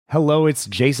Hello, it's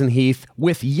Jason Heath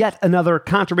with yet another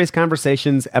Contrabass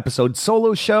Conversations episode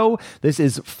solo show. This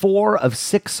is 4 of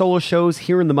 6 solo shows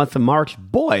here in the month of March.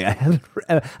 Boy, I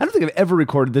don't think I've ever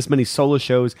recorded this many solo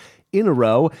shows in a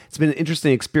row. It's been an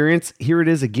interesting experience. Here it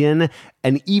is again,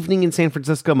 an evening in San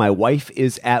Francisco. My wife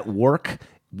is at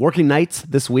working nights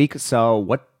this week. So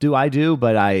what do?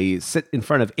 But I sit in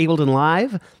front of Ableton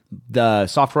Live, the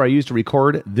software I use to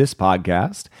record this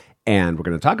podcast. And we're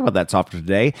going to talk about that software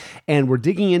today. And we're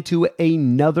digging into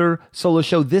another solo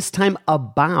show, this time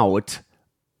about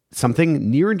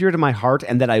something near and dear to my heart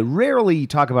and that I rarely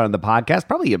talk about on the podcast,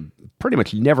 probably pretty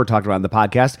much never talked about on the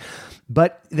podcast.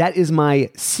 But that is my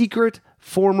secret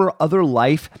former other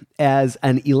life as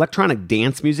an electronic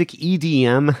dance music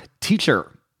EDM teacher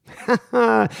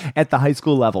at the high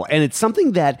school level. And it's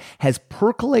something that has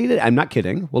percolated. I'm not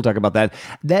kidding. We'll talk about that.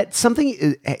 It's something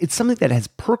that has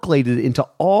percolated into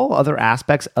all other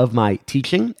aspects of my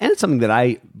teaching. And it's something that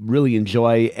I really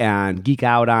enjoy and geek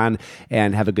out on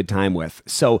and have a good time with.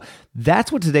 So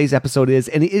that's what today's episode is.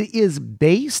 And it is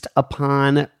based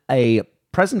upon a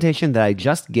presentation that I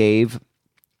just gave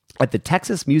at the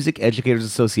Texas Music Educators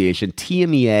Association,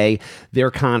 TMEA, their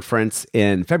conference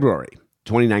in February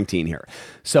 2019 here.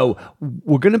 So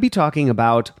we're going to be talking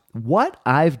about what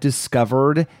I've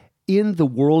discovered in the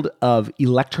world of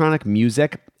electronic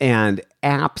music and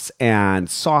apps and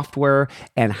software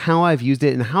and how I've used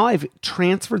it and how I've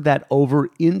transferred that over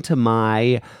into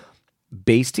my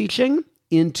bass teaching,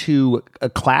 into a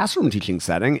classroom teaching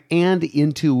setting, and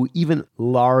into even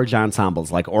large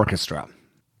ensembles like orchestra.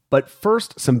 But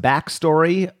first, some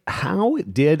backstory. How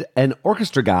did an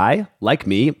orchestra guy like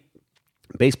me,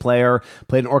 bass player,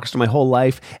 played an orchestra my whole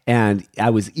life, and I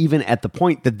was even at the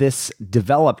point that this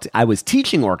developed, I was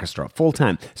teaching orchestra full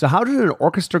time. So how did an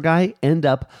orchestra guy end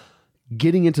up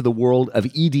getting into the world of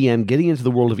EDM, getting into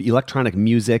the world of electronic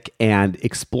music, and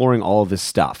exploring all of this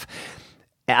stuff?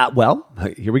 Well,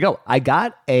 here we go. I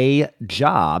got a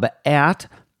job at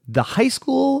the high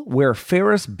school where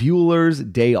Ferris Bueller's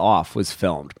Day Off was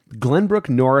filmed, Glenbrook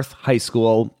North High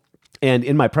School. And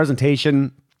in my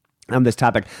presentation on this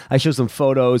topic, I show some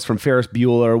photos from Ferris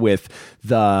Bueller with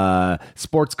the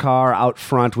sports car out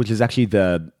front, which is actually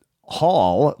the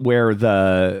hall where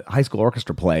the high school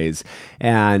orchestra plays,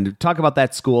 and talk about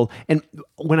that school. And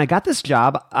when I got this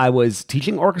job, I was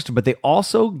teaching orchestra, but they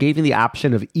also gave me the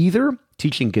option of either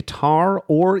teaching guitar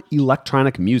or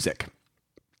electronic music.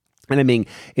 And I mean,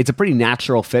 it's a pretty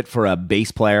natural fit for a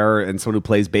bass player and someone who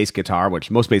plays bass guitar,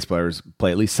 which most bass players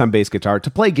play at least some bass guitar,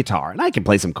 to play guitar. And I can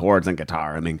play some chords on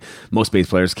guitar. I mean, most bass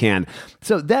players can.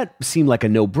 So that seemed like a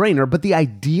no-brainer. But the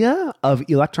idea of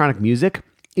electronic music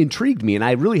intrigued me, and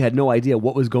I really had no idea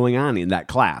what was going on in that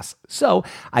class. So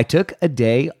I took a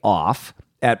day off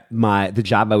at the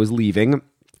job I was leaving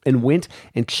and went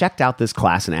and checked out this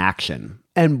class in action.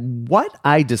 And what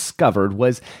I discovered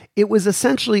was it was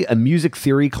essentially a music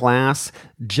theory class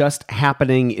just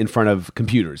happening in front of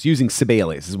computers, using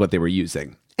Sibelius is what they were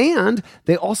using. And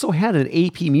they also had an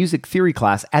AP music theory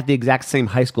class at the exact same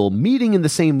high school, meeting in the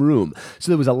same room.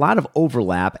 So there was a lot of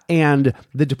overlap. And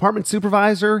the department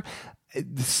supervisor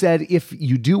said, if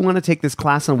you do want to take this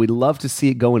class on, we'd love to see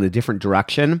it go in a different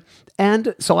direction.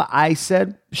 And so I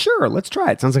said, sure, let's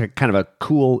try it. Sounds like a kind of a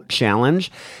cool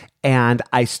challenge. And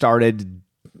I started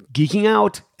geeking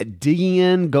out, digging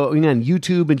in, going on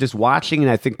YouTube and just watching,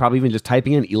 and I think probably even just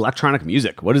typing in electronic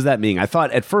music. What does that mean? I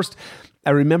thought at first, I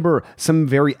remember some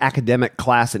very academic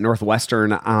class at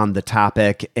Northwestern on the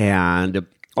topic and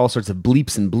all sorts of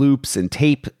bleeps and bloops and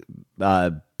tape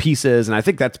pieces, and I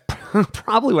think that's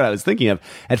probably what I was thinking of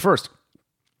at first.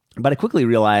 But I quickly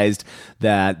realized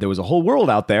that there was a whole world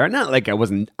out there. Not like I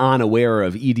wasn't unaware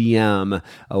of EDM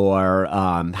or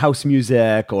house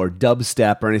music or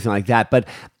dubstep or anything like that. But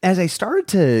as I started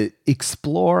to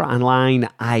explore online,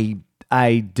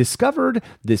 I discovered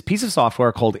this piece of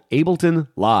software called Ableton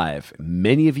Live.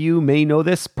 Many of you may know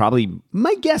this. Probably,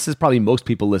 my guess is probably most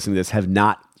people listening to this have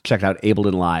not checked out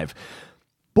Ableton Live.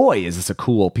 Boy, is this a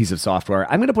cool piece of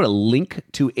software. I'm going to put a link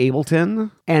to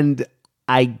Ableton, and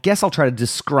I guess I'll try to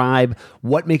describe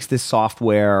what makes this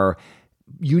software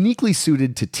uniquely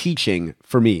suited to teaching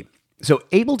for me. So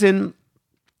Ableton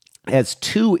has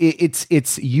two.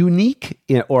 It's unique,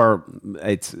 or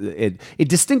it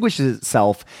distinguishes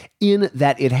itself in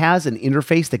that it has an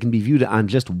interface that can be viewed on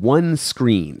just one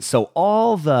screen. So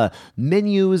all the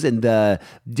menus and the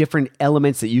different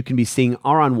elements that you can be seeing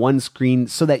are on one screen,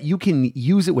 so that you can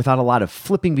use it without a lot of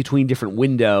flipping between different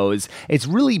windows. It's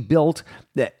really built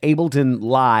Ableton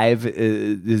Live or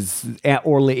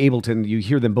Ableton, you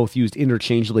hear them both used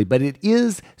interchangeably, but it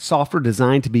is software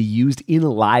designed to be used in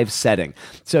a live setting.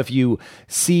 So if you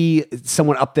see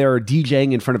someone up there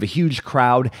DJing in front of a huge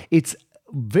crowd, it's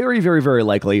very, very, very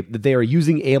likely that they are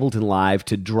using Ableton Live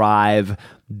to drive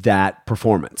that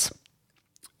performance.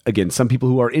 Again, some people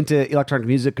who are into electronic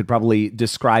music could probably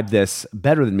describe this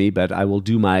better than me, but I will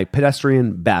do my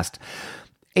pedestrian best.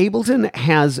 Ableton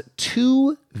has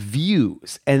two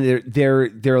views, and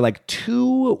they're like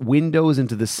two windows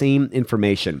into the same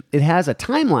information. It has a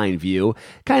timeline view,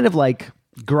 kind of like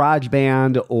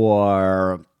GarageBand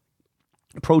or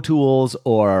Pro Tools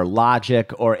or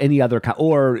Logic or any other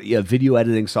or video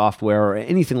editing software or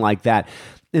anything like that.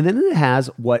 And then it has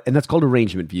and that's called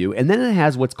arrangement view. And then it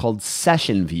has what's called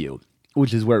session view,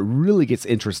 which is where it really gets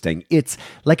interesting. It's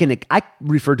like I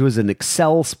refer to it as an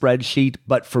Excel spreadsheet,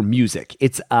 but for music.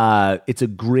 It's a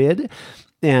grid,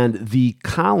 and the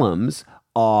columns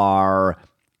are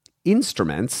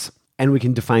instruments, and we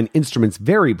can define instruments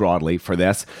very broadly for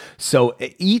this. So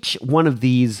each one of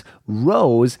these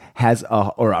rows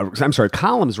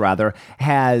columns rather,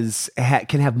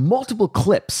 can have multiple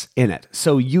clips in it.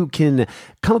 So you can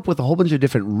come up with a whole bunch of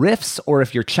different riffs, or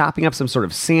if you're chopping up some sort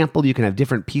of sample, you can have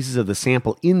different pieces of the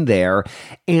sample in there,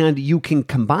 and you can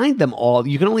combine them all.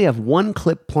 You can only have one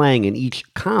clip playing in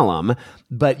each column,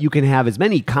 but you can have as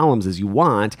many columns as you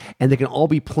want, and they can all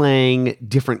be playing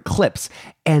different clips.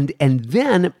 And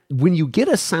then when you get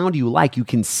a sound you like, you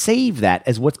can save that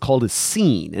as what's called a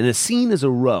scene. And a scene is a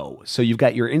row. So you've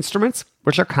got your instruments,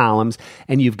 which are columns,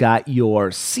 and you've got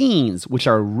your scenes, which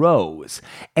are rows.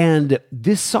 And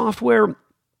this software,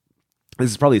 this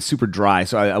is probably super dry,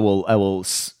 so I will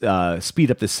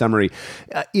speed up this summary.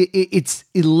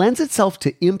 It lends itself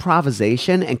to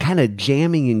improvisation and kind of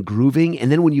jamming and grooving.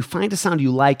 And then when you find a sound you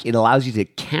like, it allows you to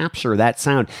capture that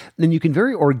sound. And then you can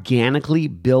very organically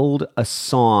build a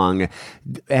song.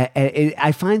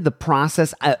 I find the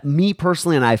process, me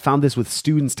personally, and I found this with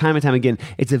students time and time again,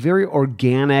 it's a very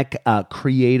organic,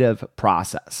 creative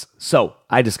process. So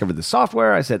I discovered the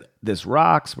software. I said, this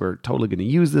rocks. We're totally going to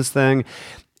use this thing.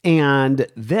 And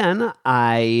then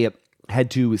I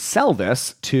had to sell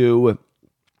this to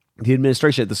the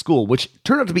administration at the school, which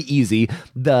turned out to be easy.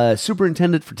 The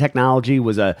superintendent for technology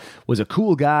was a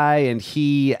cool guy, and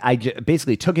I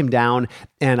basically took him down,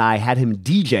 and I had him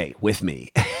DJ with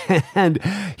me. And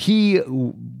he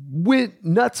went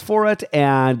nuts for it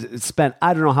and spent,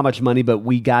 I don't know how much money, but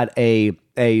we got a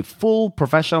full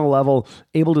professional level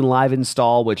Ableton Live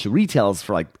install, which retails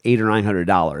for like $800 or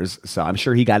 $900. So I'm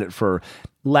sure he got it for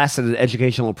less at an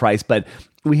educational price, but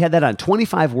we had that on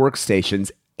 25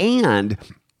 workstations, and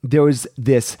there was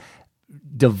this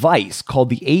device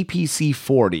called the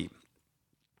APC40,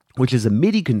 which is a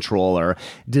MIDI controller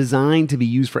designed to be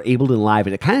used for Ableton Live,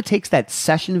 and it kind of takes that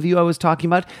session view I was talking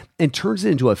about and turns it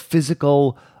into a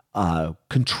physical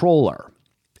controller.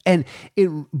 And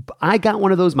I got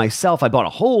one of those myself. I bought a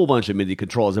whole bunch of MIDI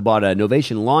controllers. I bought a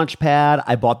Novation Launchpad.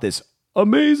 I bought this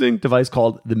amazing device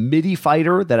called the MIDI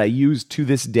Fighter that I use to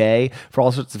this day for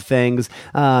all sorts of things,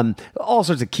 all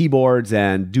sorts of keyboards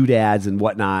and doodads and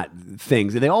whatnot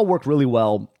things. And they all work really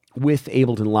well with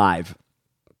Ableton Live.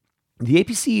 The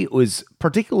APC was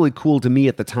particularly cool to me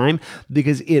at the time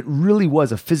because it really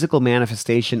was a physical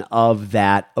manifestation of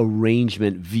that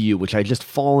arrangement view, which I just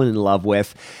fallen in love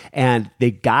with. And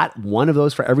they got one of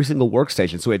those for every single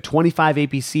workstation. So we had 25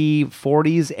 APC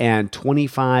 40s and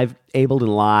 25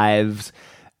 Ableton Lives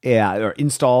or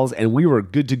installs, and we were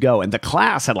good to go. And the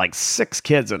class had like 6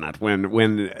 kids in it when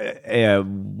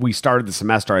we started the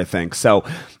semester, I think. So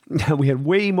we had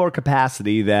way more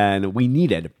capacity than we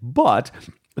needed, but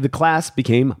the class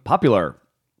became popular.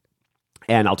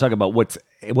 And I'll talk about what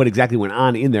exactly went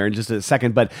on in there in just a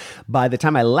second. But by the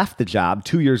time I left the job,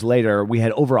 2 years later, we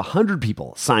had over 100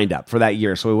 people signed up for that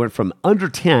year. So we went from under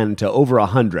 10 to over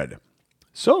 100.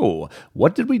 So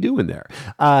what did we do in there?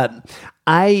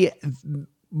 I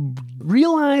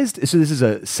realized, so this is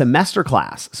a semester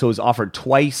class. So it was offered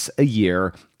twice a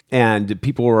year. And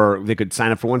they could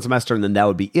sign up for one semester and then that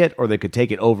would be it. Or they could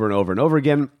take it over and over and over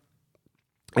again.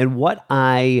 And what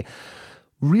I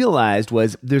realized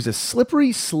was there's a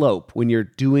slippery slope when you're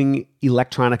doing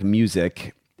electronic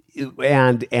music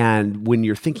and when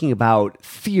you're thinking about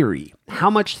theory, how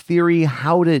much theory,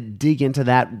 how to dig into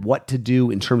that, what to do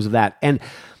in terms of that. And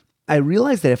I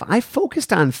realized that if I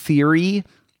focused on theory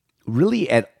really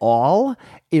at all,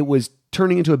 it was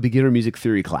turning into a beginner music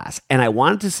theory class. And I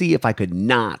wanted to see if I could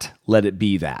not let it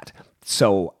be that.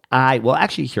 So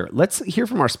Here, let's hear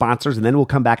from our sponsors, and then we'll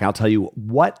come back and I'll tell you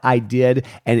what I did,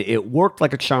 and it worked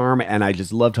like a charm, and I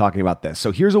just love talking about this.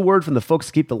 So here's a word from the folks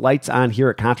who keep the lights on here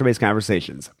at Contrabass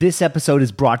Conversations. This episode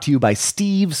is brought to you by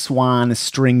Steve Swan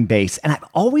String Bass, and I've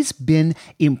always been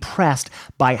impressed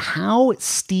by how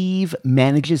Steve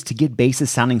manages to get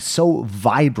basses sounding so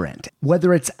vibrant,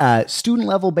 whether it's a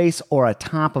student-level bass or a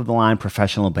top-of-the-line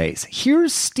professional bass.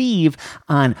 Here's Steve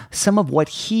on some of what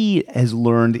he has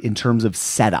learned in terms of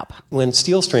setup. When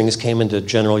steel strings came into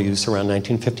general use around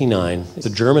 1959, the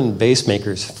German bass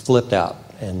makers flipped out,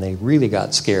 and they really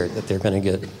got scared that they're going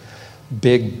to get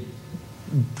big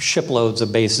shiploads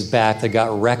of basses back that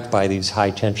got wrecked by these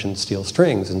high-tension steel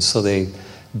strings. And so they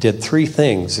did three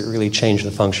things that really changed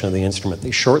the function of the instrument. They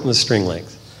shortened the string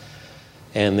length,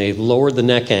 and they lowered the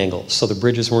neck angle so the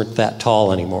bridges weren't that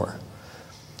tall anymore.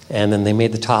 And then they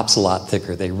made the tops a lot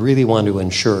thicker. They really wanted to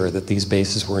ensure that these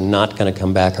basses were not going to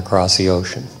come back across the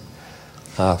ocean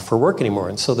for work anymore.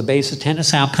 And so the basses tend to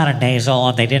sound kind of nasal,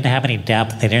 and they didn't have any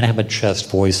depth. They didn't have a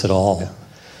chest voice at all,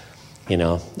 you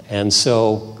know. And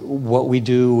so what we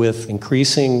do with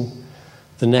increasing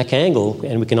the neck angle,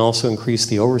 and we can also increase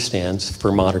the overstands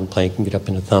for modern playing, can get up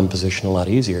into thumb position a lot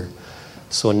easier.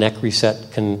 So a neck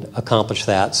reset can accomplish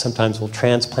that. Sometimes we'll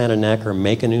transplant a neck or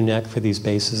make a new neck for these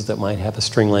basses that might have a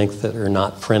string length that are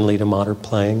not friendly to modern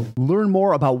playing. Learn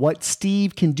more about what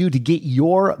Steve can do to get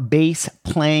your bass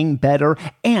playing better,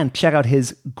 and check out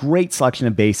his great selection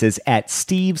of basses at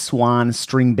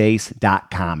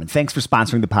steveswanstringbass.com. And thanks for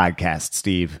sponsoring the podcast,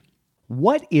 Steve.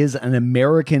 What is an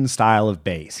American style of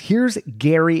bass? Here's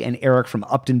Gary and Eric from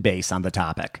Upton Bass on the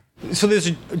topic. So there's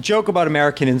a joke about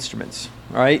American instruments,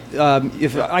 all right?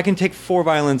 If I can take 4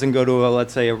 violins and go to,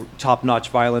 let's say, a top-notch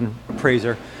violin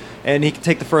appraiser, and he can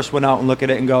take the first one out and look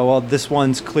at it and go, well, this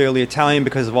one's clearly Italian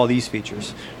because of all these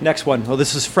features. Next one, oh,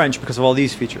 this is French because of all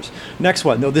these features. Next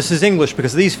one, no, this is English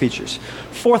because of these features.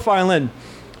 4th violin,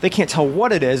 they can't tell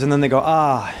what it is, and then they go,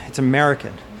 it's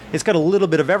American. It's got a little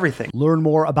bit of everything. Learn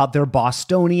more about their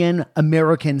Bostonian,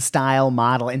 American-style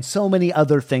model, and so many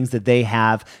other things that they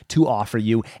have to offer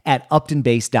you at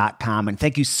uptonbass.com. And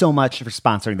thank you so much for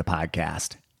sponsoring the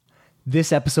podcast.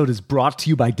 This episode is brought to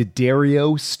you by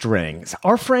D'Addario Strings.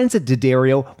 Our friends at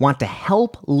D'Addario want to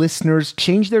help listeners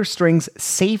change their strings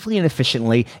safely and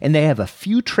efficiently, and they have a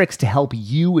few tricks to help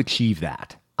you achieve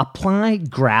that. Apply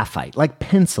graphite, like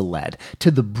pencil lead,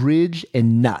 to the bridge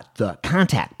and nut, the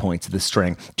contact points of the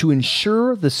string, to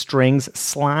ensure the strings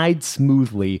slide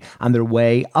smoothly on their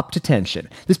way up to tension.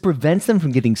 This prevents them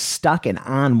from getting stuck and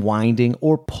unwinding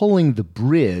or pulling the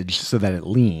bridge so that it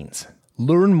leans.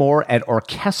 Learn more at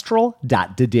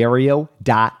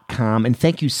orchestral.daddario.com, and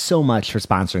thank you so much for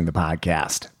sponsoring the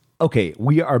podcast. Okay,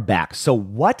 we are back. So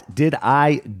what did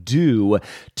I do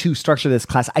to structure this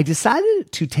class? I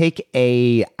decided to take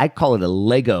I call it a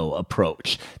Lego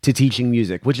approach to teaching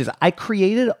music, which is I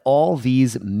created all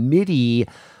these MIDI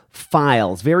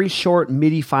files, very short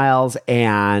MIDI files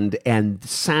and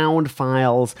sound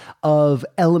files of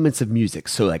elements of music.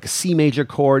 So like a C major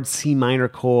chord, C minor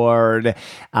chord,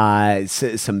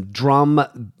 some drum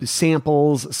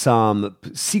samples, some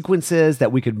sequences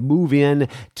that we could move in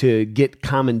to get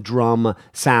common drum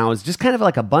sounds, just kind of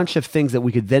like a bunch of things that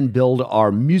we could then build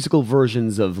our musical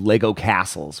versions of Lego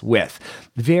castles with.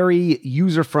 Very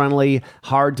user-friendly,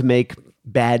 hard to make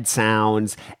bad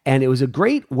sounds, and it was a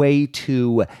great way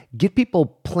to get people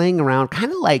playing around,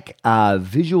 kind of like a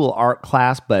visual art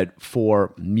class, but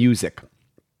for music.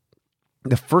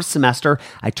 The first semester,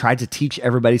 I tried to teach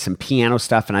everybody some piano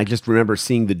stuff, and I just remember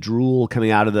seeing the drool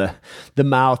coming out of the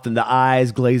mouth and the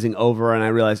eyes glazing over, and I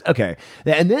realized, okay.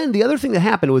 And then the other thing that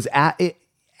happened was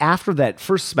after that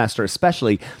first semester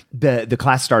especially, the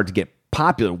class started to get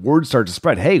popular. Word started to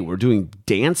spread. Hey, we're doing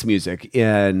dance music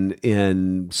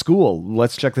in school.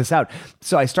 Let's check this out.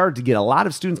 So I started to get a lot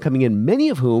of students coming in, many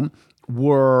of whom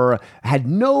had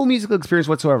no musical experience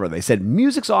whatsoever. They said,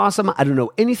 music's awesome. I don't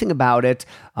know anything about it,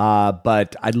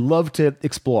 but I'd love to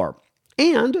explore.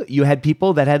 And you had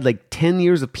people that had like 10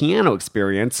 years of piano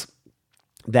experience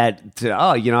that,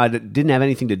 I didn't have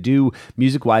anything to do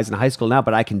music-wise in high school now,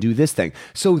 but I can do this thing.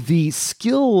 So the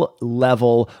skill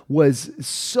level was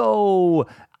so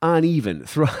uneven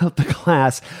throughout the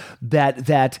class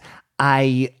that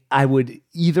I would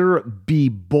either be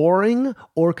boring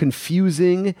or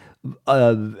confusing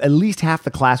at least half the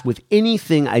class with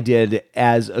anything I did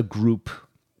as a group.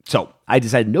 So I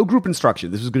decided no group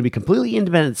instruction. This was going to be completely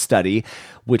independent study,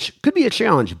 which could be a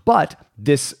challenge, but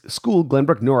this school,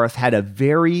 Glenbrook North, had a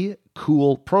very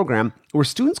cool program where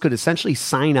students could essentially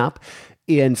sign up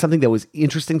in something that was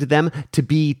interesting to them to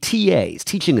be TAs,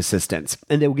 teaching assistants.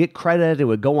 And they would get credit. It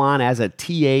would go on as a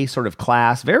TA sort of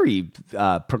class. Very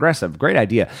progressive. Great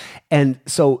idea. And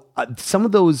so some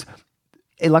of those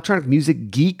electronic music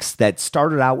geeks that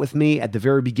started out with me at the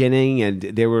very beginning and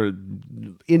they were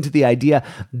into the idea,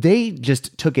 they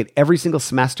just took it every single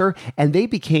semester and they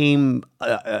became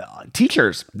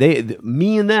teachers.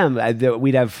 Me and them,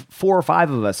 we'd have 4 or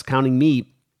 5 of us, counting me.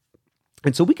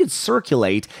 And so we could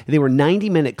circulate. They were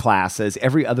 90-minute classes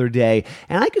every other day,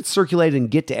 and I could circulate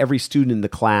and get to every student in the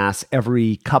class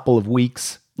every couple of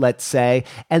weeks, let's say.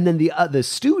 And then the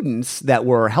students that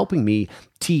were helping me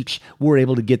teach were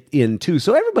able to get in too.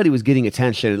 So everybody was getting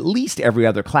attention at least every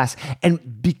other class.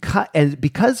 And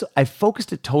because I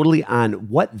focused it totally on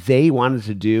what they wanted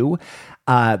to do,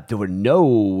 there were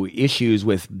no issues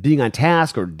with being on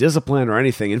task or discipline or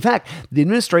anything. In fact, the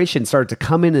administration started to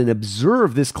come in and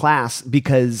observe this class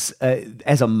because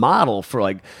as a model for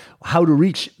like how to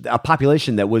reach a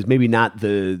population that was maybe not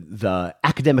the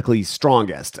academically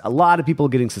strongest. A lot of people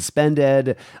getting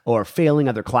suspended or failing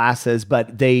other classes,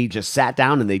 but they just sat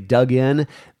down and they dug in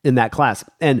that class.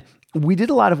 And we did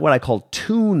a lot of what I call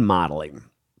tune modeling,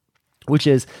 which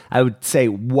is, I would say,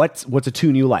 what's a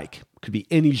tune you like? Could be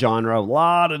any genre, a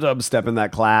lot of dubstep in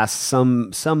that class,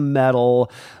 some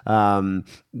metal,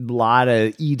 lot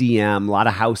of EDM, a lot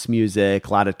of house music,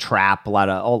 a lot of trap, a lot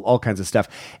of all kinds of stuff.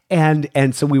 And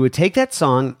so we would take that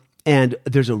song, and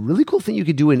there's a really cool thing you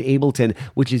could do in Ableton,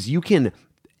 which is you can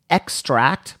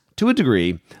extract, to a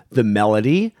degree, the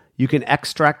melody. You can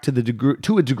extract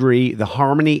to a degree the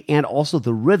harmony and also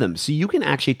the rhythm. So you can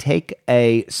actually take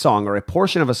a song or a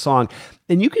portion of a song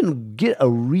and you can get a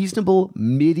reasonable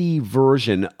MIDI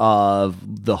version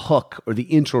of the hook or the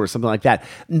intro or something like that.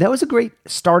 And that was a great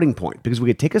starting point because we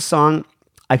could take a song,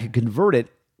 I could convert it,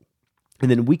 and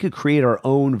then we could create our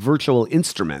own virtual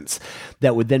instruments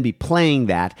that would then be playing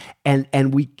that.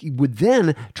 And we would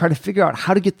then try to figure out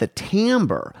how to get the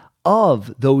timbre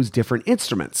of those different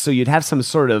instruments. So you'd have some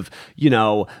sort of,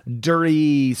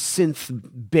 dirty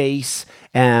synth bass,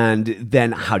 and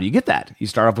then how do you get that? You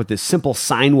start off with this simple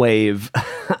sine wave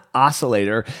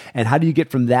oscillator, and how do you get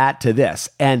from that to this?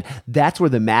 And that's where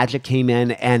the magic came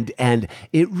in, and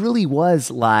it really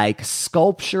was like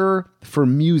sculpture for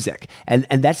music. And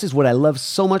that's just what I love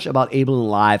so much about Ableton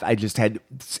Live. I just had,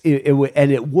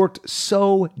 and it worked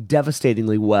so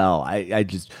devastatingly well. I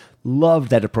just loved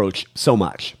that approach so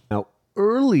much. Now,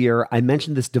 earlier, I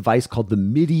mentioned this device called the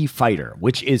MIDI Fighter,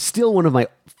 which is still one of my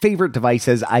favorite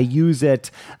devices. I use it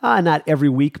not every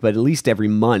week, but at least every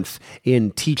month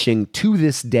in teaching to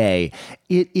this day.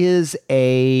 It is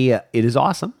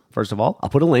awesome. First of all, I'll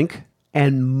put a link.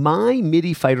 And my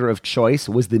MIDI fighter of choice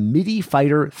was the MIDI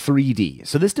Fighter 3D.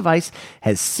 So this device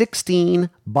has 16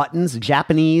 buttons,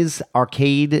 Japanese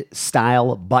arcade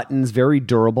style buttons, very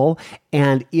durable.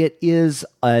 And it is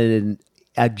a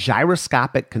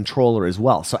gyroscopic controller as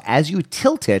well. So as you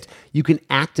tilt it, you can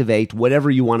activate whatever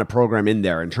you want to program in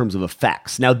there in terms of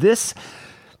effects. Now this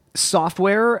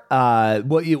software,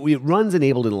 it runs in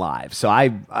Ableton Live. So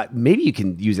I maybe you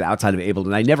can use it outside of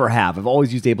Ableton. I never have. I've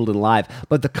always used Ableton Live.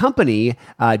 But the company,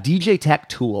 DJ Tech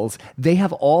Tools, they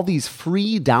have all these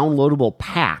free downloadable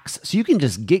packs. So you can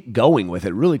just get going with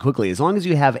it really quickly. As long as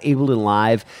you have Ableton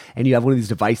Live and you have one of these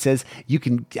devices, you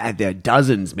can, there are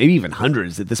dozens, maybe even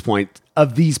hundreds at this point,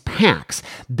 of these packs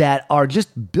that are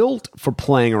just built for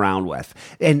playing around with.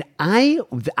 And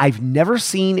I've never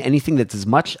seen anything that's as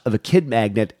much of a kid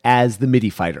magnet as the MIDI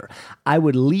Fighter. I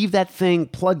would leave that thing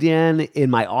plugged in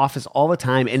my office all the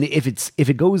time, and if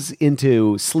it goes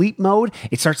into sleep mode,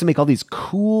 it starts to make all these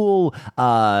cool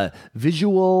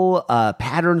visual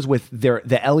patterns with the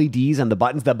LEDs on the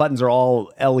buttons. The buttons are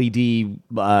all LED.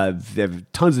 They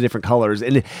have tons of different colors,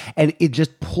 and it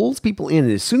just pulls people in.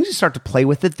 And as soon as you start to play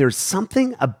with it, there's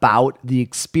something about the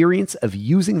experience of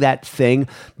using that thing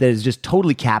that is just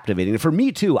totally captivating. And for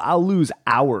me too, I'll lose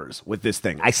hours with this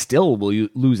thing. I still will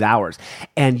lose hours.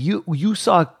 And you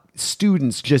saw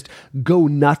students just go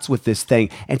nuts with this thing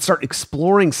and start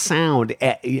exploring sound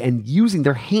and using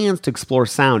their hands to explore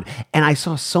sound. And I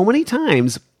saw so many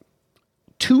times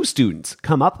 2 students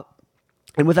come up,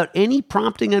 and without any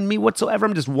prompting on me whatsoever,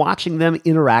 I'm just watching them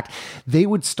interact. They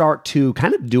would start to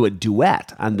kind of do a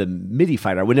duet on the MIDI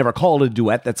Fighter. I would never call it a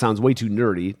duet. That sounds way too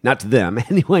nerdy. Not to them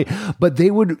anyway. But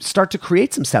they would start to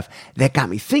create some stuff that got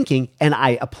me thinking. And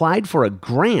I applied for a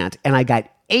grant, and I got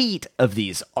 8 of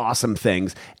these awesome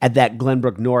things at that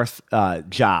Glenbrook North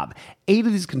job. 8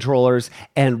 of these controllers,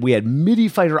 and we had MIDI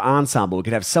Fighter Ensemble. We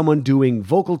could have someone doing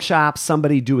vocal chops,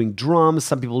 somebody doing drums,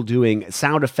 some people doing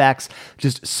sound effects.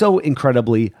 Just so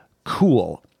incredibly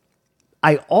cool.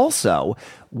 I also,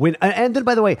 and then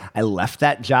by the way, I left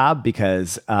that job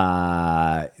because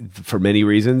for many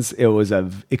reasons, it was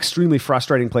an extremely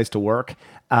frustrating place to work.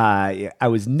 I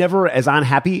was never as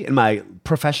unhappy in my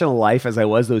professional life as I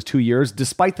was those 2 years,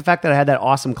 despite the fact that I had that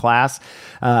awesome class.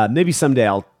 Maybe someday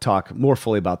I'll talk more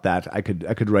fully about that. I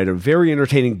could write a very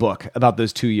entertaining book about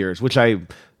those 2 years, which I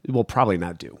will probably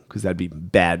not do because that'd be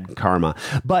bad karma.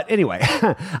 But anyway,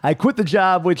 I quit the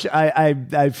job, which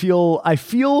I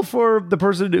feel for the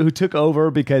person who took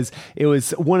over, because it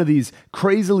was one of these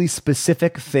crazily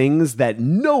specific things that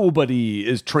nobody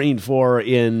is trained for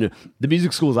in the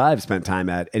music schools I've spent time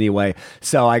at anyway.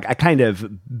 So I kind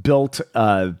of built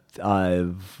a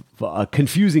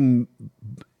confusing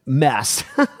mess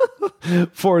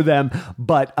for them.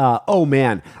 But oh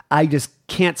man, I just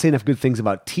can't say enough good things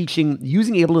about teaching,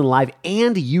 using Ableton Live,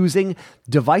 and using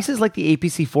devices like the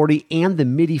APC40 and the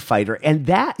MIDI Fighter. And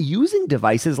that using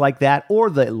devices like that, or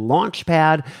the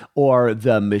Launchpad, or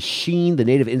the machine, the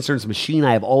Native Instruments machine,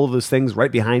 I have all of those things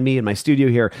right behind me in my studio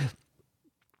here.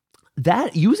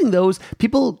 That using those,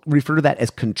 people refer to that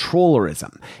as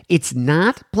controllerism. It's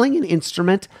not playing an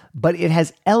instrument, but it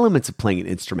has elements of playing an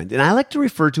instrument. And I like to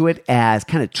refer to it as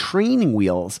kind of training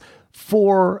wheels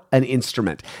for an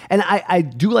instrument. And I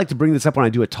do like to bring this up when I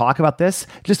do a talk about this,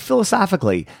 just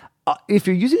philosophically. If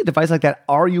you're using a device like that,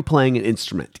 are you playing an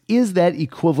instrument? Is that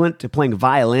equivalent to playing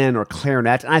violin or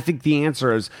clarinet? And I think the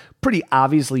answer is pretty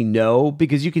obviously no,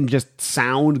 because you can just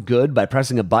sound good by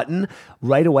pressing a button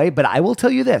right away. But I will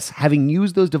tell you this, having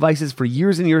used those devices for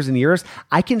years and years and years,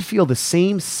 I can feel the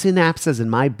same synapses in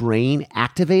my brain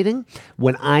activating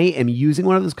when I am using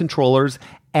one of those controllers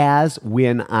as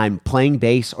when I'm playing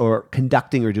bass or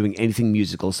conducting or doing anything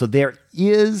musical. So there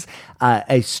is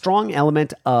a strong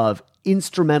element of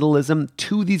instrumentalism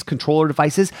to these controller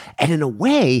devices. And in a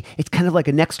way, it's kind of like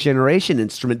a next generation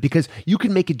instrument, because you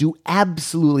can make it do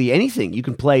absolutely anything. You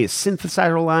can play a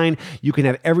synthesizer line, you can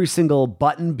have every single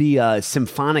button be a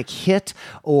symphonic hit,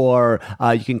 or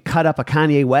you can cut up a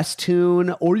Kanye West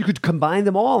tune, or you could combine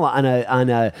them all on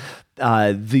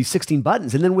the 16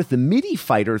 buttons. And then with the MIDI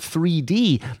Fighter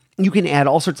 3D, you can add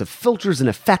all sorts of filters and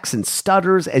effects and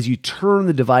stutters as you turn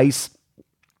the device.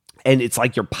 And it's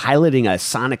like you're piloting a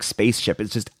sonic spaceship.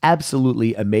 It's just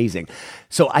absolutely amazing.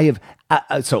 So I have,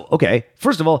 okay,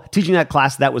 first of all, teaching that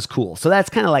class, that was cool. So that's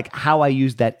kind of like how I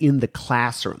used that in the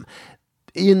classroom.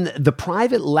 In the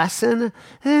private lesson,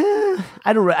 I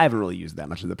haven't really used that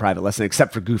much of the private lesson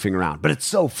except for goofing around, but it's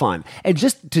so fun. And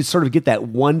just to sort of get that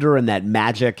wonder and that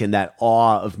magic and that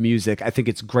awe of music, I think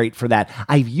it's great for that.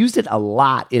 I've used it a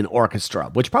lot in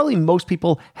orchestra, which probably most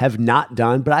people have not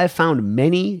done, but I have found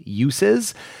many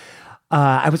uses.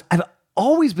 I've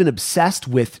always been obsessed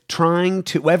with trying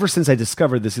to, ever since I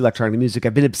discovered this electronic music,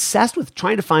 I've been obsessed with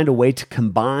trying to find a way to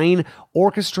combine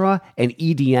orchestra and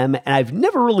EDM, and I've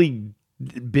never really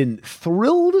been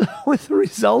thrilled with the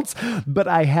results, but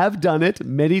I have done it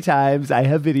many times. I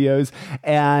have videos,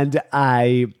 and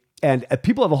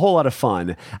people have a whole lot of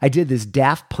fun. I did this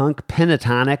Daft Punk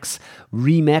Pentatonics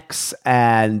remix,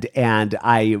 and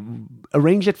I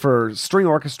arranged it for string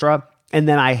orchestra. And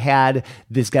then I had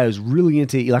this guy who's really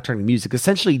into electronic music,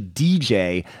 essentially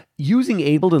DJ, using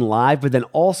Ableton Live, but then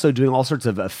also doing all sorts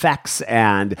of effects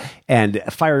and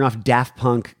firing off Daft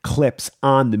Punk clips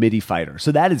on the MIDI Fighter.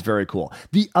 So that is very cool.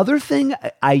 The other thing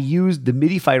I used the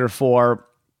MIDI Fighter for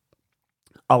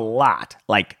a lot,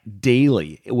 like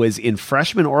daily, it was in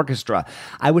freshman orchestra.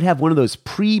 I would have one of those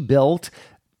pre-built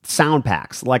sound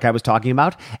packs like I was talking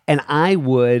about, and I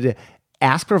would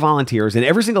ask for volunteers, and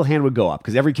every single hand would go up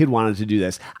because every kid wanted to do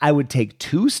this. I would take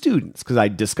 2 students, because I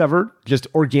discovered just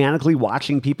organically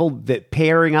watching people that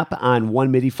pairing up on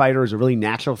one MIDI Fighter is a really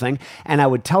natural thing. And I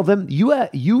would tell them,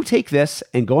 you take this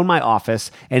and go in my office,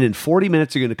 and in 40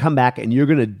 minutes, you're going to come back and you're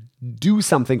going to do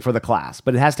something for the class.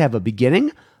 But it has to have a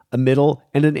beginning, a middle,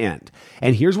 and an end.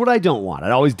 And here's what I don't want.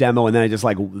 I'd always demo, and then I just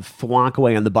like thwonk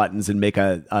away on the buttons and make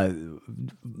a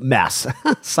mess,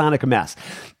 sonic mess.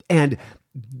 And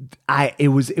it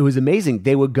was amazing.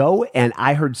 They would go, and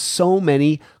I heard so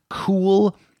many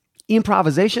cool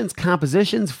improvisations,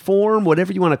 compositions, form,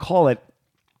 whatever you want to call it.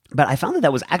 But I found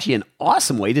that was actually an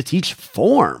awesome way to teach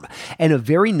form, and a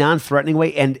very non-threatening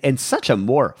way, and such a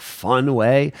more fun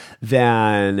way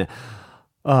than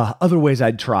other ways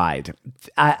I'd tried.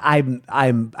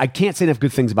 I can't say enough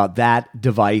good things about that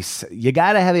device. You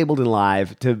got to have Ableton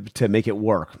Live to make it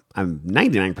work. I'm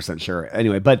 99% sure.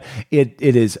 Anyway, but it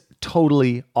is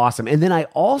totally awesome. And then I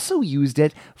also used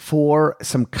it for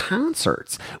some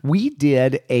concerts. We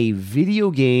did a video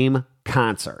game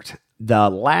concert. The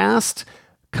last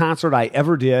concert I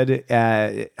ever did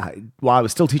while I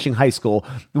was still teaching high school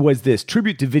was this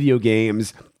tribute to video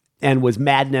games, and was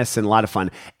madness and a lot of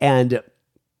fun. And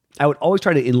I would always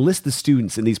try to enlist the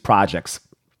students in these projects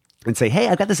and say, hey,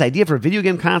 I've got this idea for a video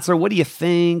game concert. What do you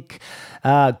think?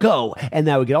 Go. And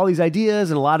I would get all these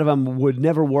ideas, and a lot of them would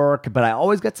never work, but I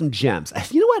always got some gems.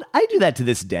 You know what? I do that to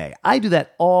this day. I do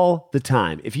that all the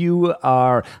time. If you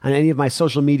are on any of my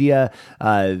social media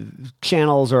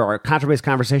channels or our Contrabass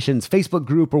Conversations Facebook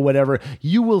group or whatever,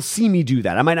 you will see me do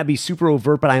that. I might not be super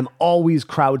overt, but I'm always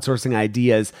crowdsourcing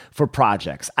ideas for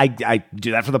projects. I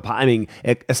do that for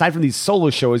aside from these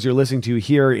solo shows you're listening to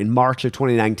here in March of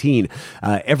 2019,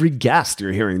 every guest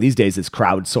you're hearing these days is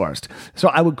crowdsourced. So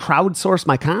I would crowdsource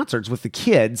my concerts with the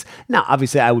kids. Now,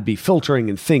 obviously, I would be filtering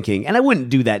and thinking, and I wouldn't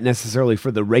do that necessarily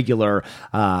for the regular,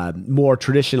 more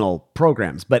traditional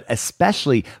programs, but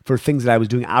especially for things that I was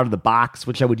doing out of the box,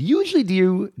 which I would usually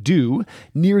do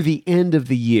near the end of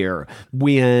the year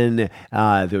when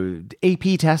the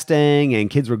AP testing and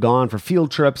kids were gone for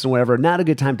field trips and whatever. Not a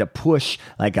good time to push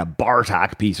like a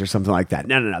Bartok piece or something like that.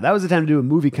 No. That was the time to do a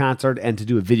movie concert and to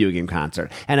do a video game concert.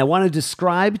 And I want to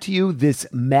describe to you this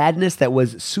madness that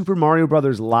was Super Mario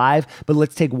Brothers Live, but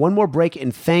let's take one more break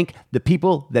and thank the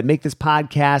people that make this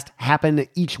podcast happen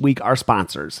each week, our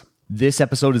sponsors. This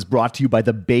episode is brought to you by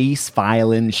the Bass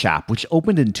Violin Shop, which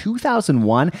opened in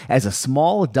 2001 as a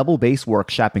small double bass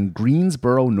workshop in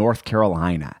Greensboro, North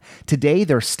Carolina. Today,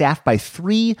 they're staffed by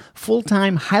 3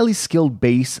 full-time, highly skilled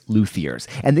bass luthiers,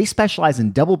 and they specialize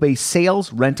in double bass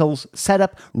sales, rentals,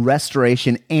 setup,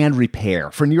 restoration, and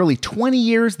repair. For nearly 20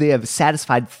 years, they have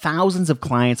satisfied thousands of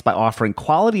clients by offering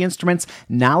quality instruments,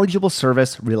 knowledgeable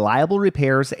service, reliable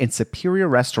repairs, and superior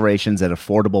restorations at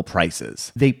affordable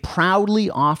prices. They proudly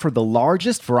offer the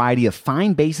largest variety of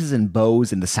fine basses and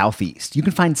bows in the Southeast. You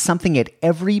can find something at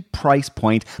every price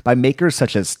point by makers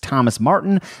such as Thomas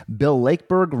Martin, Bill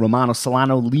Lakeberg, Romano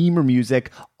Solano, Lemur Music,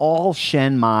 all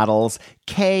Shen models,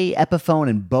 K, Epiphone,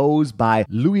 and bows by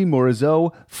Louis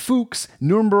Morizot, Fuchs,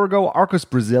 Nürnbergo, Arcos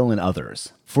Brazil, and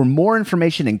others. For more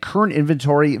information and current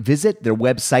inventory, visit their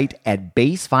website at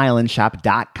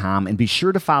bassviolinshop.com and be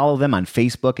sure to follow them on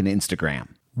Facebook and Instagram.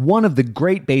 One of the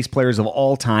great bass players of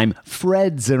all time,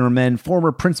 Fred Zimmerman,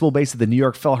 former principal bass of the New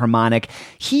York Philharmonic.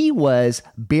 He was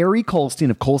Barry Kolstein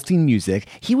of Kolstein Music.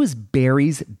 He was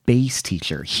Barry's bass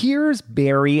teacher. Here's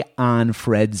Barry on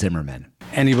Fred Zimmerman.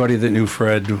 Anybody that knew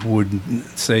Fred would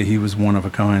say he was one of a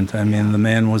kind. I mean, the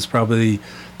man was probably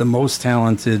the most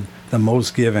talented, the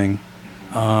most giving.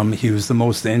 He was the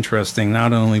most interesting.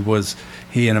 Not only was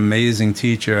he an amazing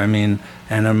teacher, an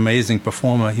amazing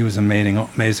performer, he was an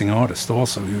amazing artist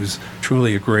also. He was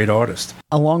truly a great artist.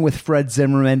 Along with Fred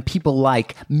Zimmerman, people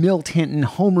like Milt Hinton,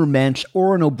 Homer Mensch,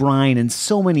 Orrin O'Brien, and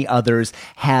so many others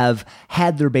have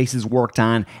had their basses worked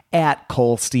on at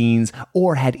Kolstein's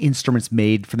or had instruments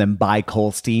made for them by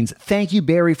Kolstein's. Thank you,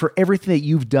 Barry, for everything that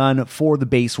you've done for the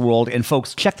bass world. And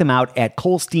folks, check them out at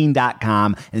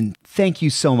Kolstein.com. And thank you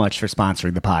so much for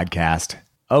sponsoring the podcast.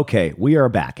 Okay, we are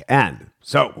back. And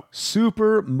so,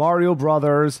 Super Mario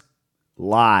Brothers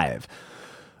Live.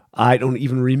 I don't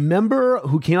even remember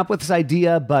who came up with this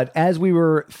idea, but as we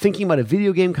were thinking about a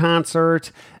video game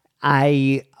concert,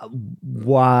 that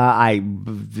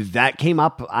came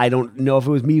up. I don't know if it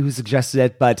was me who suggested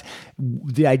it, but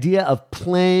the idea of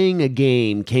playing a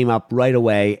game came up right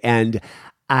away, and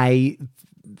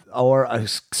or a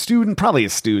student, probably a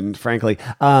student, frankly,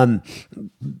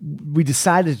 we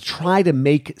decided to try to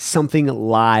make something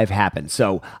live happen.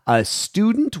 So a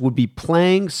student would be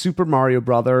playing Super Mario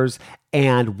Brothers,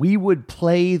 and we would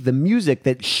play the music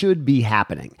that should be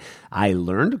happening. I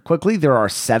learned quickly there are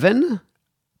 7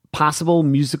 possible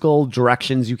musical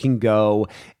directions you can go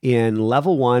in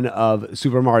level 1 of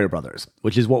Super Mario Brothers,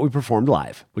 which is what we performed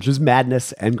live, which was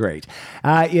madness and great.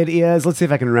 It is, let's see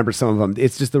if I can remember some of them.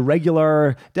 It's just the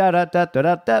regular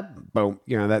da-da-da-da-da-da, boom,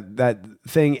 that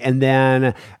thing, and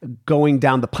then going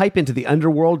down the pipe into the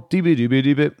underworld,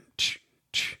 dee-bee-dee-bee-dee-bee,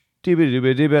 which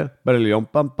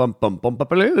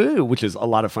is a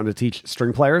lot of fun to teach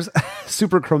string players.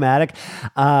 Super chromatic.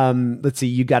 Let's see,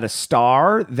 you got a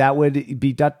star. That would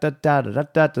be da da da da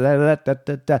da da da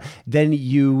da da. Then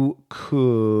you jump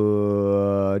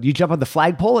on the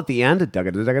flagpole at the end. All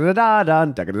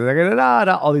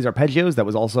these arpeggios. That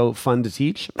was also fun to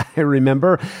teach. I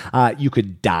remember. You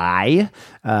could die.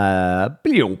 And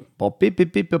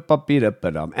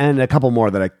a couple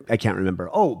more that I can't remember.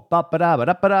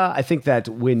 I think that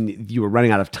when you were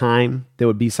running out of time, there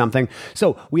would be something.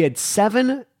 So we had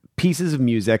 7 pieces of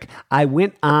music. I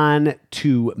went on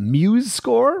to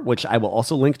MuseScore, which I will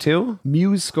also link to.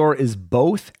 MuseScore is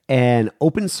both an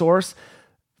open source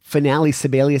Finale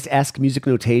Sibelius-esque music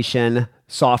notation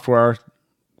software.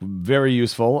 Very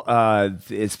useful.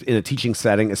 It's in a teaching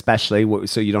setting, especially,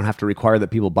 so you don't have to require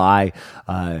that people buy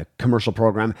a commercial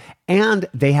program. And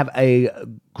they have a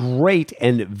great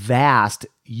and vast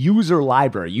user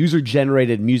library,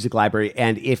 user-generated music library.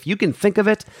 And if you can think of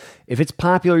it, if it's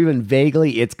popular even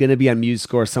vaguely, it's going to be on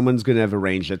MuseScore. Someone's going to have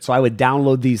arranged it. So I would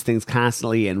download these things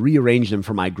constantly and rearrange them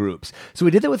for my groups. So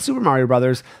we did that with Super Mario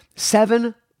Brothers.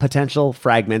 7 potential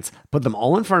fragments, put them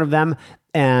all in front of them,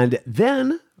 and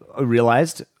then I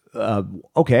realized,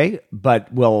 okay,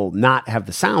 but we'll not have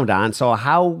the sound on. So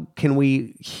how can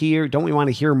we hear? Don't we want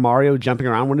to hear Mario jumping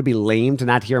around? Wouldn't it be lame to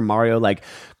not hear Mario like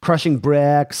crushing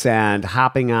bricks and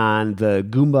hopping on the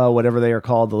Goomba, whatever they are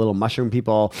called, the little mushroom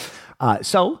people?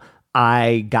 So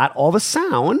I got all the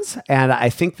sounds, and I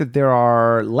think that there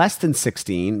are less than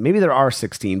 16. Maybe there are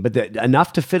 16, but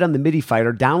enough to fit on the MIDI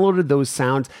fighter. Downloaded those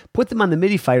sounds, put them on the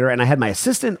MIDI fighter, and I had my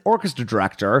assistant orchestra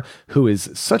director, who is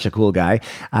such a cool guy,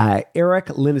 Eric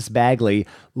Linus Bagley,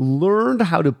 learned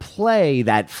how to play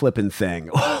that flippin' thing,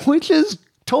 which is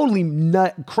totally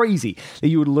crazy that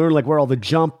you would learn like where all the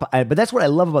jump, but that's what I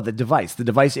love about the device. The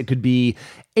device, it could be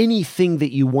anything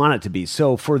that you want it to be.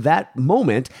 So for that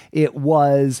moment, it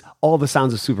was all the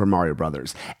sounds of Super Mario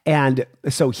Brothers. And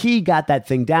so he got that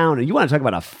thing down, and you want to talk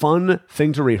about a fun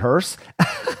thing to rehearse?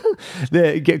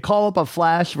 Call up a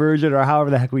flash version, or however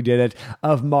the heck we did it,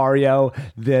 of Mario.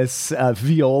 This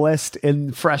violist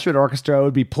in freshman orchestra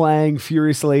would be playing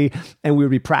furiously, and we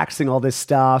would be practicing all this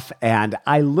stuff. And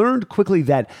I learned quickly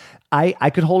that I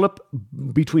could hold up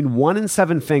between 1 and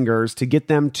 7 fingers to get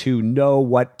them to know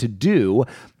what to do,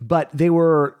 but they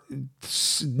were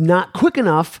not quick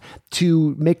enough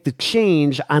to make the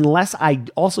change unless I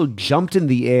also jumped in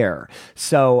the air.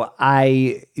 So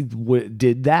I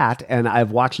did that, and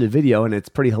I've watched the video, and it's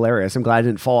pretty hilarious. I'm glad I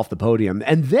didn't fall off the podium.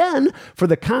 And then for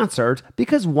the concert,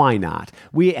 because why not?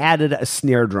 We added a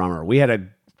snare drummer. We had a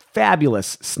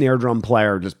fabulous snare drum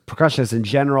player, just percussionist in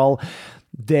general,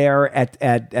 there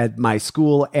at my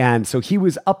school. And so he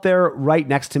was up there right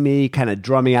next to me, kind of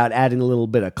drumming out, adding a little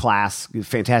bit of class,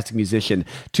 fantastic musician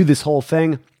to this whole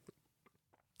thing.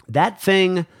 That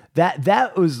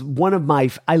was one of my,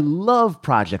 I love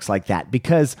projects like that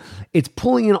because it's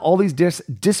pulling in all these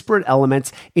disparate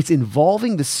elements. It's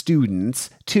involving the students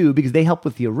too, because they help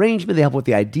with the arrangement, they help with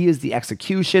the ideas, the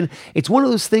execution. It's one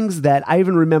of those things that I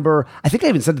even remember, I think I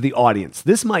even said to the audience,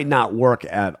 this might not work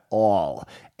at all.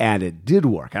 And it did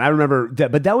work. And I remember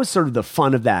that, but that was sort of the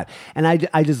fun of that. And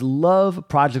I just love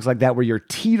projects like that where you're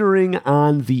teetering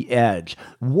on the edge.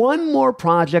 One more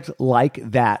project like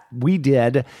that we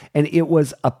did, and it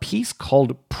was a piece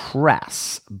called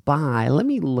Press by, let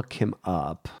me look him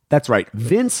up. That's right,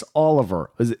 Vince Oliver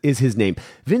is his name.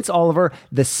 Vince Oliver,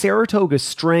 the Saratoga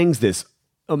Strings, this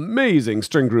amazing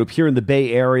string group here in the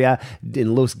Bay Area,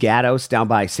 in Los Gatos, down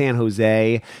by San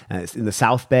Jose, in the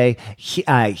South Bay.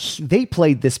 They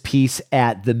played this piece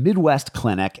at the Midwest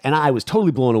Clinic, and I was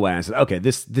totally blown away. I said, okay,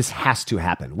 this has to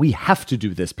happen. We have to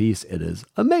do this piece. It is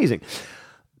amazing.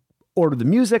 Ordered the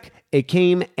music, it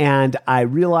came, and I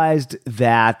realized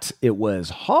that it was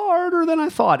harder than I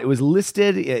thought. It was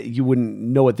listed, you wouldn't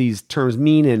know what these terms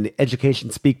mean in education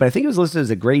speak, but I think it was listed as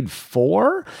a grade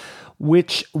 4,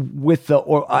 which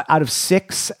out of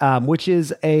 6, which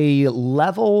is a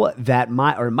level that it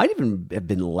might even have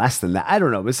been less than that. I don't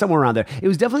know. It was somewhere around there. It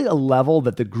was definitely a level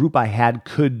that the group I had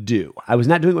could do. I was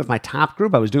not doing it with my top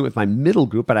group. I was doing it with my middle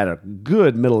group, but I had a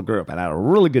good middle group. I had a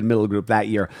really good middle group that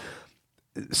year.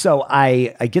 So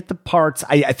I get the parts.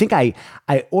 I think I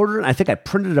ordered, and I think I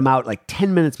printed them out like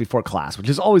 10 minutes before class, which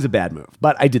is always a bad move,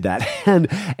 but I did that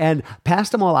and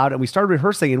passed them all out, and we started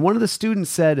rehearsing, and one of the students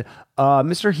said,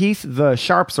 Mr. Heath, the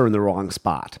sharps are in the wrong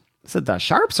spot. I said, the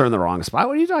sharps are in the wrong spot?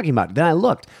 What are you talking about? Then I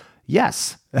looked.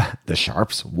 Yes, the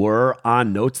sharps were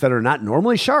on notes that are not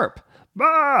normally sharp.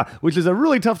 Which is a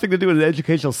really tough thing to do in an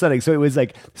educational setting. So it was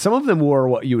like, some of them were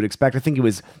what you would expect. I think it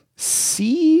was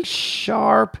C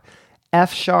sharp,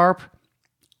 F sharp,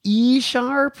 E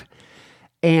sharp,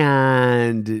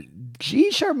 and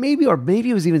G sharp maybe, or maybe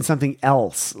it was even something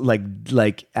else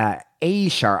like A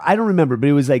sharp. I don't remember, but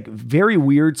it was like very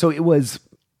weird. So it was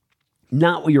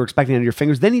not what you were expecting on your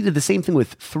fingers. Then he did the same thing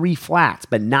with 3 flats,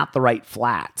 but not the right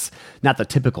flats, not the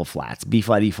typical flats, B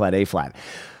flat, E flat, A flat.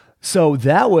 So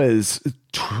that was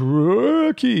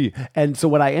tricky. And so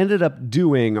what I ended up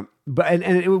doing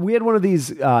we had one of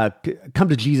these come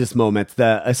to Jesus moments.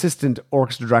 The assistant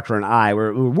orchestra director and I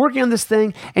were working on this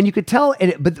thing, and you could tell.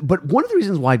 But one of the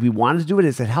reasons why we wanted to do it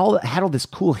is it had all this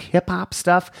cool hip hop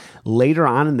stuff later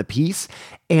on in the piece,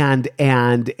 and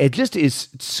it just is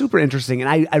super interesting.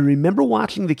 And I remember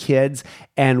watching the kids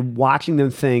and watching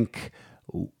them think,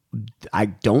 I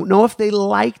don't know if they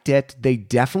liked it. They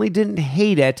definitely didn't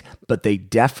hate it, but they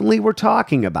definitely were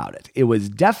talking about it. It was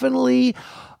definitely,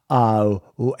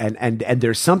 and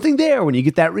there's something there when you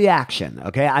get that reaction.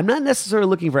 Okay, I'm not necessarily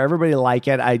looking for everybody to like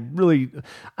it.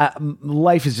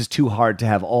 Life is just too hard to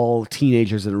have all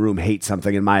teenagers in a room hate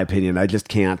something. In my opinion, I just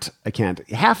can't. I can't.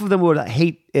 Half of them would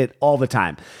hate it all the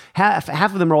time. Half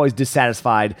of them are always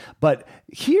dissatisfied. But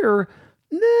here,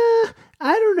 nah.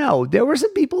 I don't know. There were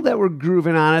some people that were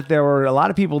grooving on it. There were a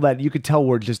lot of people that you could tell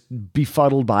were just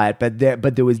befuddled by it, but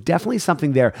there was definitely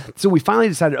something there. So we finally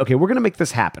decided, okay, we're going to make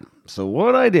this happen. So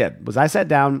what I did was I sat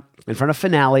down in front of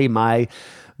Finale, my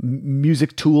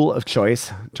music tool of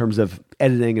choice in terms of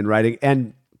editing and writing,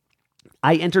 and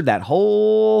I entered that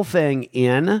whole thing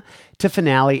in to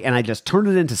Finale, and I just turned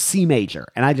it into C major,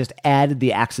 and I just added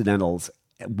the accidentals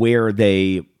where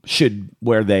they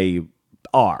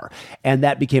are. And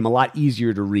that became a lot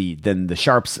easier to read than the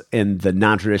sharps in the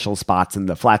non-traditional spots and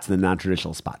the flats in the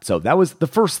non-traditional spots. So that was the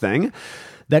first thing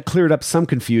that cleared up some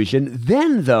confusion.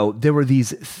 Then, though, there were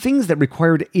these things that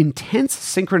required intense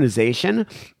synchronization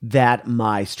that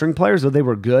my string players, though they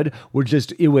were good, were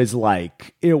just, it was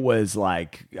like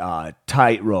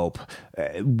tightrope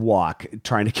walk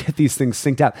trying to get these things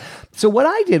synced up. So what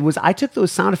I did was I took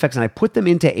those sound effects and I put them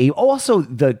into also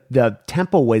the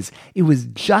tempo was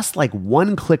just like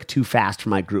one click too fast for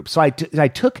my group. So I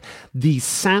took the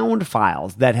sound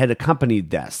files that had accompanied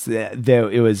this.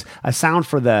 It was a sound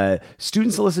for the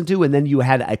students to listen to, and then you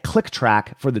had a click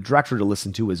track for the director to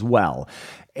listen to as well.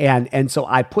 And so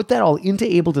I put that all into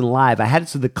Ableton Live. I had it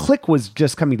so the click was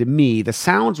just coming to me. The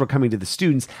sounds were coming to the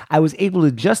students. I was able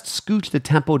to just scooch the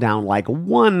tempo down I don't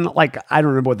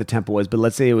remember what the tempo was, but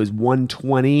let's say it was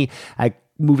 120. I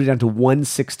moved it down to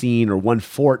 116 or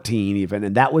 114 even,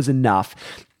 and that was enough.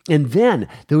 And then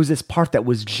there was this part that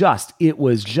was it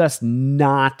was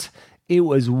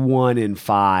 1 in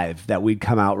 5 that we'd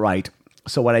come out right.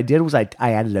 So what I did was I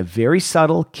added a very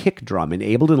subtle kick drum in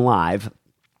Ableton Live,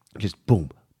 just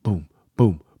boom, boom,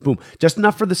 boom, boom. Just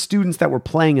enough for the students that were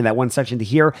playing in that one section to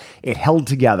hear. It held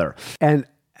together. And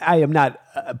I am not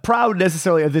proud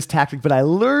necessarily of this tactic, but I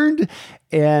learned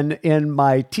in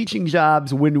my teaching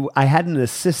jobs when I had an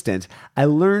assistant, I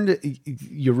learned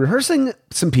you're rehearsing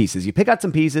some pieces. You pick out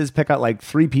some pieces, pick out like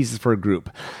 3 pieces for a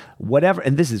group, whatever.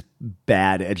 And this is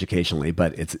bad educationally,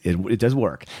 but it does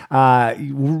work.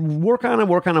 Work on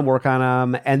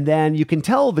them. And then you can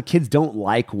tell the kids don't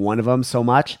like one of them so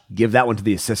much. Give that one to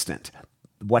the assistant.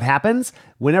 What happens?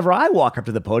 Whenever I walk up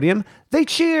to the podium, they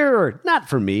cheer, not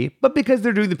for me, but because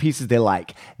they're doing the pieces they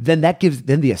like. Then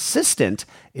the assistant,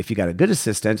 if you got a good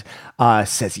assistant,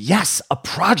 says, yes, a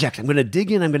project. I'm going to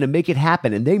dig in. I'm going to make it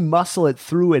happen. And they muscle it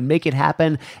through and make it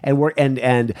happen.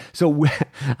 So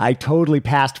I totally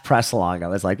passed press along. I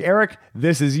was like, Eric,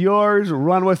 this is yours.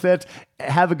 Run with it.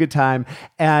 Have a good time.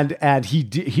 And he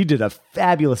did a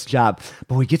fabulous job.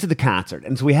 But we get to the concert.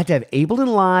 And so we had to have Ableton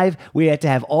Live. We had to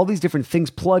have all these different things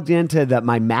plugged into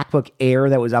my MacBook Air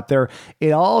that was up there.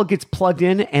 It all gets plugged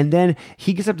in. And then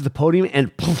he gets up to the podium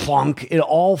and plunk, it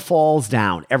all falls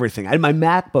down. Everything. My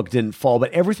MacBook didn't fall,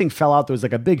 but everything fell out. There was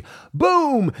like a big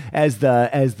boom as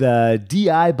the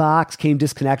DI box came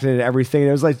disconnected and everything.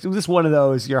 It was just one of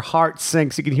those, your heart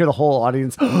sinks. You can hear the whole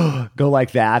audience go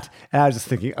like that. And I was just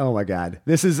thinking, oh my God,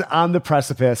 this is on the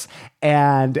precipice.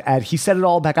 And he set it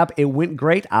all back up. It went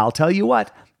great. I'll tell you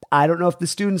what. I don't know if the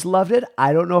students loved it.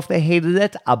 I don't know if they hated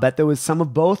it. I'll bet there was some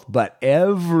of both, but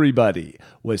everybody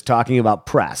was talking about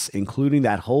press, including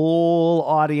that whole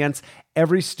audience,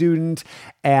 every student.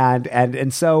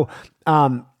 And so,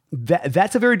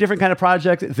 that's a very different kind of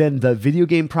project than the video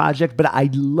game project, but I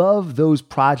love those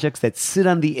projects that sit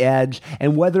on the edge.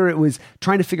 And whether it was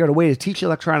trying to figure out a way to teach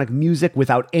electronic music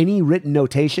without any written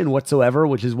notation whatsoever,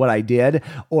 which is what I did,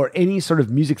 or any sort of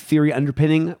music theory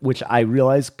underpinning, which I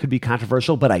realize could be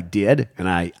controversial, but I did, and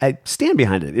I stand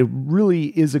behind it. It really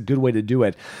is a good way to do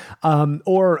it.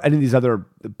 Or any of these other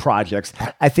projects,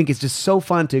 I think it's just so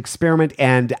fun to experiment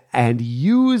and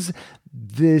use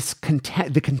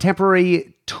the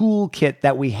contemporary toolkit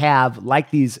that we have, like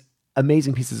these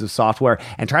amazing pieces of software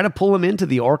and try to pull them into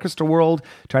the orchestra world,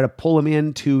 try to pull them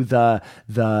into the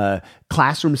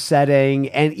classroom setting.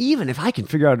 And even if I can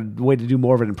figure out a way to do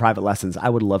more of it in private lessons, I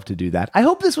would love to do that. I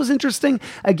hope this was interesting.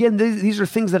 Again, these are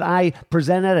things that I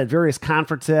presented at various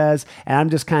conferences, and I'm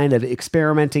just kind of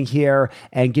experimenting here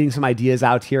and getting some ideas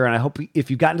out here. And I hope if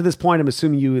you've gotten to this point, I'm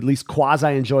assuming you at least quasi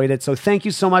enjoyed it. So thank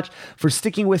you so much for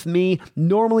sticking with me.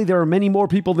 Normally, there are many more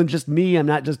people than just me. I'm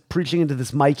not just preaching into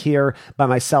this mic here by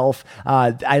myself.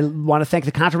 I want to thank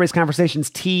the Contrabass Conversations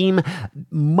team,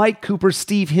 Mike Cooper,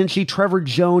 Steve Hinchy, Trevor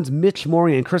Jones, Mitch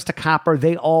Morgan, and Krista Copper.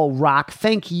 They all rock.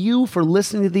 Thank you for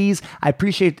listening to these. I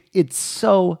appreciate it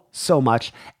so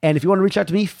much. And if you want to reach out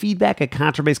to me, feedback at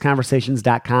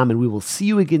contrabassconversations.com, and we will see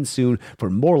you again soon for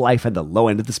more life at the low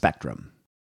end of the spectrum.